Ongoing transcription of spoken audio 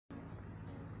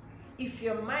If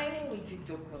you're mining Witty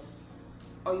token,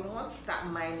 or you want to start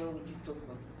mining Witty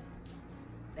token,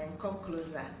 then come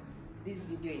closer. This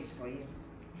video is for you.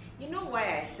 You know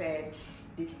why I said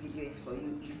this video is for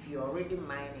you if you're already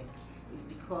mining? Is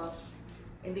because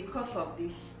in the course of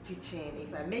this teaching,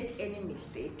 if I make any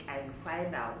mistake and you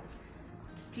find out,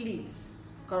 please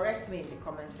correct me in the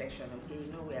comment section, okay?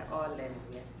 You know we are all learning,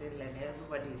 we are still learning,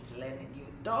 everybody is learning. You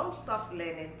don't stop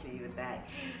learning till you die,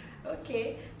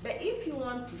 okay? But if you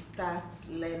want to start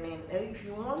learning, if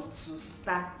you want to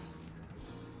start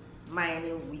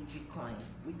mining Witty coin,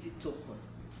 Witty token,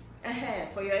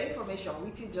 for your information,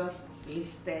 Witty just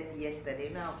listed yesterday.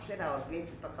 Now I said I was going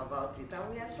to talk about it,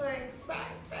 and we are so excited.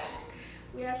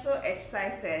 We are so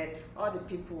excited. All the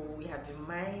people we have been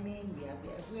mining,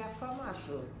 we are farmers,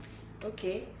 so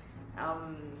okay.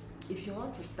 If you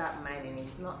want to start mining,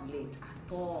 it's not late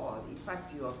at all. In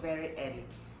fact, you are very early.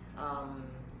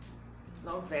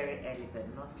 Not very early, but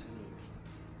not too late.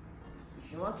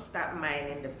 If you want to start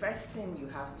mining, the first thing you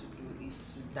have to do is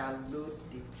to download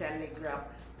the Telegram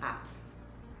app.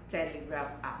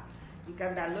 You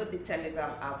can download the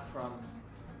Telegram app from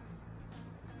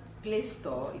Play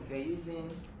Store if you're using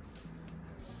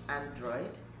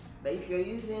Android, but if you're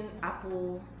using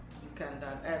Apple, you can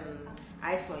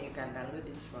iPhone, you can download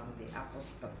it from the Apple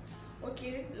Store.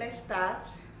 Okay, let's start.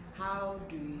 How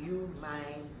do you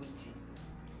mine Witty?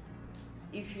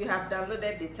 If you have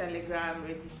downloaded the Telegram,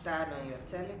 registered on your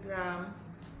Telegram,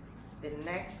 the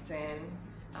next thing,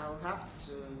 I'll have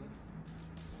to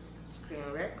screen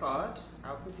record.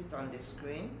 I'll put it on the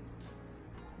screen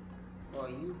for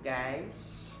you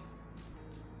guys.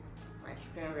 My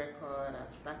screen record,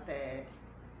 I've started.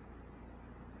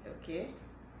 Okay,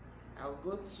 I'll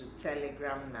go to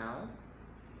Telegram now.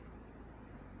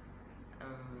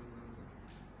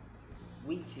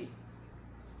 Witty.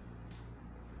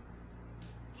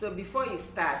 So before you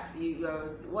start,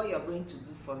 what you're going to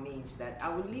do for me is that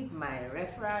I will leave my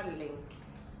referral link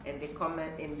in the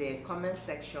comment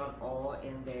section, or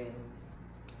in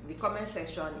the comment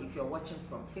section if you're watching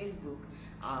from Facebook,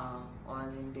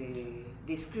 on the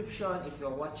description if you're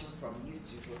watching from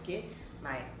YouTube. Okay,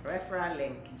 my referral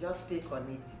link, just click on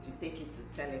it to take you to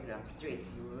Telegram straight.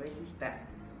 You will register.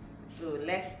 So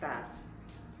let's start.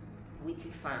 Witty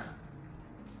farm.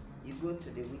 You go to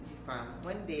the Witty farm.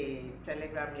 When the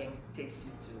Telegram link takes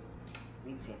you to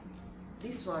Witty,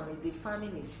 this one, the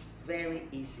farming is very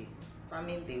easy.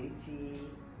 Farming the Witty,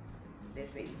 they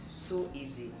say it's so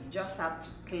easy. You just have to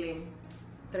claim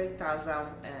 3,000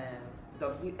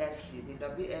 WFC. The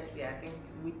WFC, I think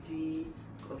Witty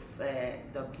of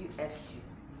WFC,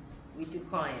 Witty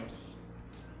coins.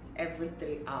 Every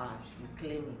 3 hours you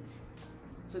claim it.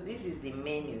 So this is the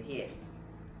menu here.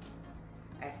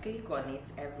 I click on it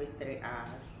every 3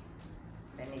 hours,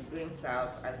 then it brings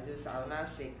out, I'll now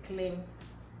say claim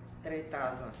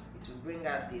 3,000. It will bring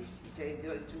out this. It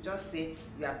will just say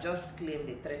you have just claimed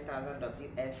the 3,000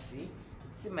 WFC.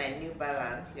 See my new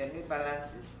balance. Your new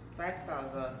balance is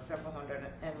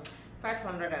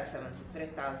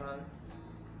 573,000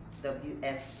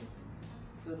 WFC.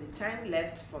 So the time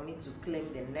left for me to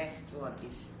claim the next one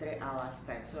is 3 hours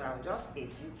time. So I'll just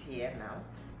exit here now,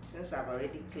 since I've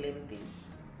already claimed this.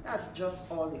 That's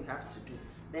just all you have to do.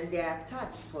 Then there are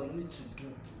tasks for you to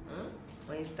do.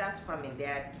 When you start farming,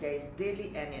 there is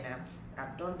daily earning.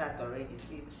 I've done that already.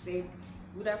 See, it said,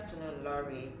 good afternoon,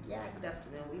 Laurry. Yeah, good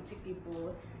afternoon, Witty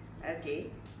people. Okay,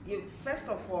 first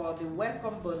of all, the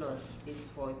welcome bonus is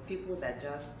for people that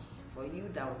for you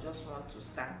that just want to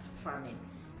start farming.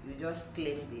 You just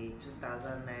claim the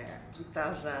 2,000 naira,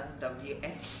 2,000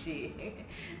 WFC.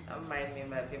 Don't mind me,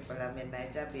 my people. I'm a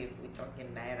Niger babe. We're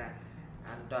talking naira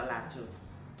and dollar too.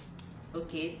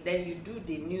 Okay, then you do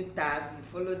the new task. You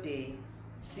follow the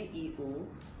CEO.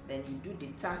 Then you do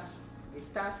the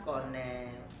task on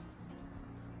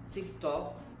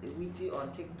TikTok. The Witty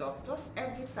on TikTok. Just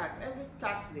every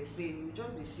task they say, you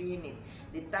just be seeing it.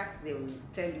 The task they will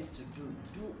tell you to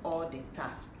do all the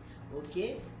tasks.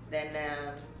 Okay, then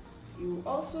you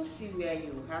also see where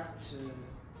you have to,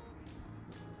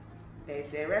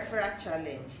 there's a referral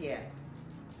challenge here.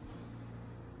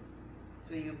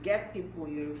 So you get people,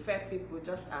 you refer people,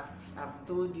 just as I've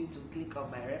told you to click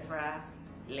on my referral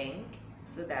link,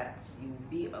 so that you'll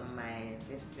be on my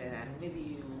list, and maybe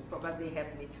you probably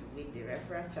help me to win the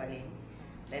referral challenge.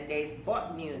 Then there is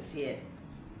bot news here.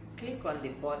 Click on the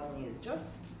bot news.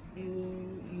 Just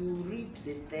you read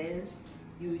the things,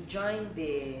 you join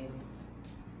the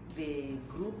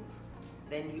group,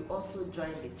 then you also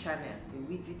join the channel, the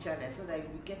Witty channel, so that you'll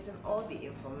be getting all the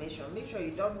information. Make sure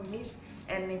you don't miss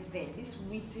anything. This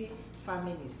Witty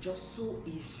farming is just so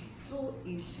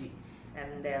easy,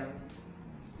 and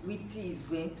Witty is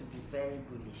going to be very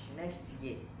bullish next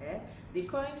year. The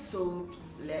coin sold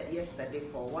yesterday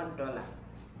for $1.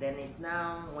 Then it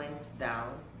now went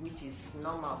down, which is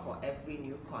normal for every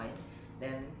new coin.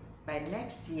 Then by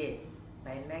next year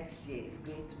it's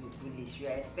going to be bullish. We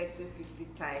are expecting 50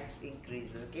 times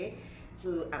increase. Okay,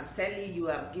 so I'm telling you,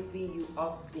 I'm giving you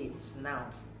updates now.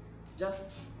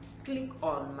 Just click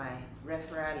on my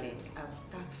referral link and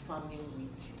start farming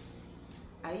Witty.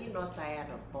 Are you not tired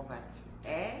of poverty?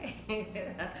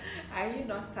 Are you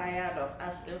not tired of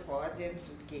asking for urgent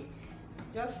 2K?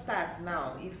 Just start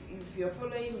now. If you're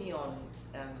following me on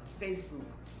Facebook,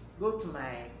 go to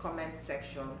my comment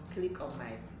section, click on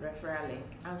my referral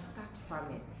link and start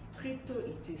farming. Crypto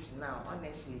it is now.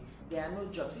 Honestly, there are no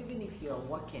jobs. Even if you're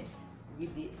working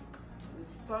with the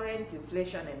current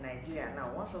inflation in Nigeria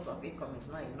now, one source of income is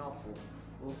not enough.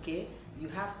 Okay, you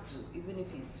have to, even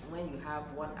if it's when you have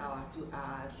 1 hour, 2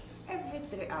 hours, every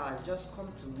 3 hours, just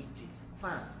come to Witty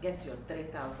farm, get your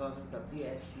 3,000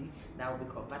 WFC that will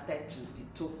be converted to the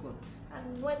token.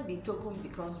 And when the token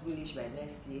becomes bullish by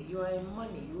next year, you are in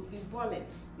money. You will be balling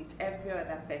with every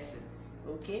other person.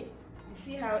 Okay, you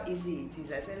see how easy it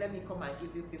is. I said let me come and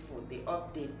give you people the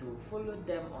update to follow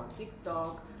them on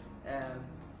TikTok,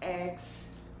 X.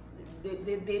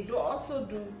 They do also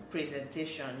do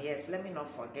presentation. Yes, let me not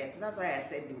forget. That's why I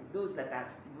said those that are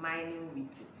mining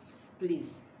Witty,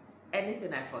 please,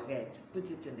 anything I forget, put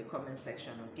it in the comment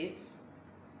section. Okay,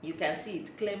 you can see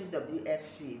it, claim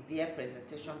WFC via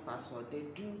presentation password. They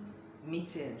do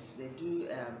meetings, they do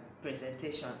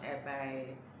presentation by,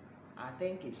 I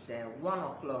think it's 1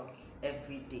 o'clock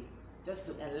every day, just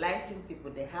to enlighten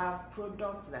people. They have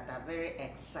products that are very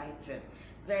exciting,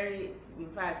 very, in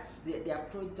fact, their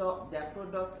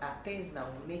product are things that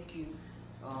will make you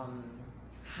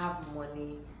have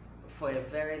money for a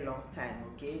very long time.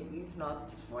 Okay, if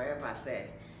not forever said,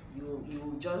 you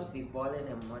will just be balling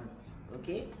in money.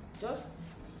 Okay,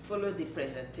 just follow the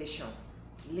presentation,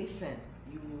 listen,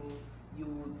 you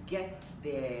will get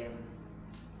the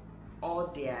all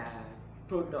their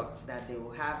products that they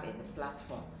will have in the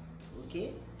platform.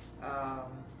 Okay,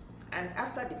 and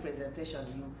after the presentation,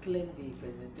 you claim the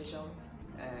presentation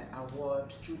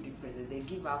award through the presentation.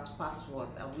 They give out password,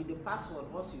 and with the password,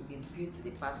 once you input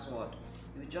the password,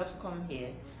 you just come here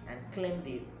and claim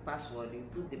the password. You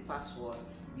put the password,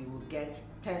 you will get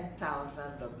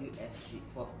 10,000 WFC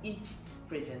for each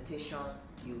presentation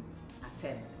you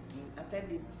attend. You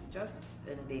attend it just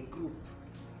in the group.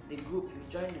 You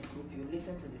join the group, you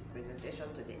listen to the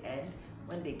presentation to the end.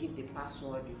 When they give the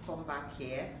password, you come back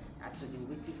here to the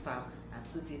Witty farm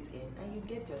and put it in, and you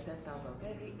get your 10,000.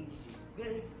 Very easy,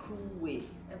 very cool way.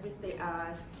 Every 3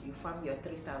 hours you farm your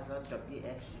 3,000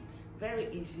 WFC. Very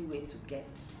easy way to get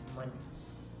money.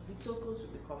 The tokens will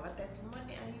be converted to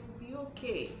money and you'll be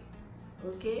okay.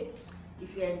 Okay,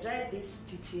 if you enjoyed this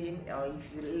teaching, or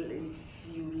if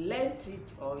you learned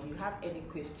it, or you have any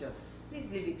question, please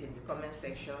leave it in the comment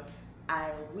section.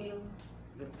 I will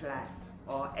reply,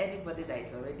 or anybody that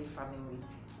is already farming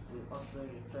Witty will also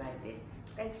reply there.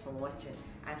 Thanks for watching,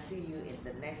 and see you in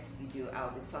the next video.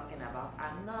 I'll be talking about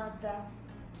another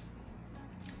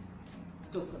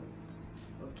token.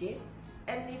 Okay,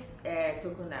 any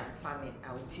token I'm farming,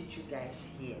 I will teach you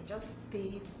guys here. Just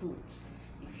stay put.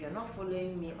 If you're not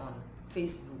following me on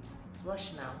Facebook,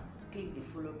 rush now, click the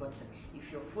follow button.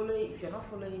 If you're not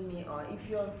following me, or if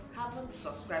you haven't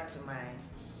subscribed to my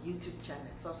YouTube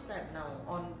channel, subscribe now.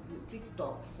 On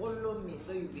TikTok, follow me,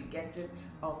 so you'll be getting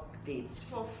updates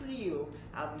for free.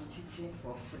 I'll be teaching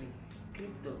for free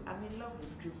crypto. I'm in love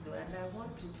with crypto, and I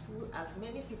want to pull as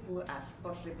many people as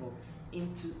possible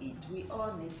into it. We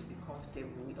all need to be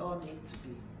comfortable. We all need to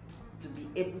be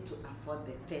able to afford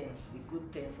the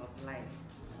good things of life,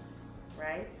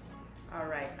 right? All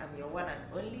right, I'm your one and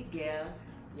only girl,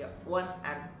 your one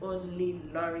and only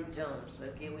Laurry Jones.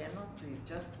 Okay, we are not two, it's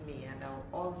just me, and I'll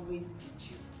always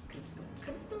teach you crypto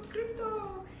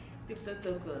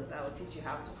tokens. I will teach you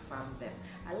how to farm them.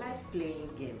 I like playing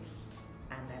games,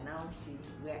 and I now see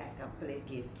where I can play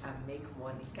game and make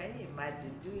money. Can you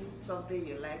imagine doing something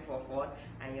you like for fun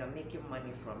and you're making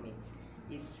money from it?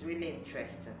 It's really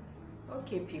interesting.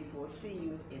 Okay people, see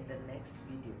you in the next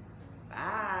video.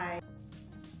 Bye.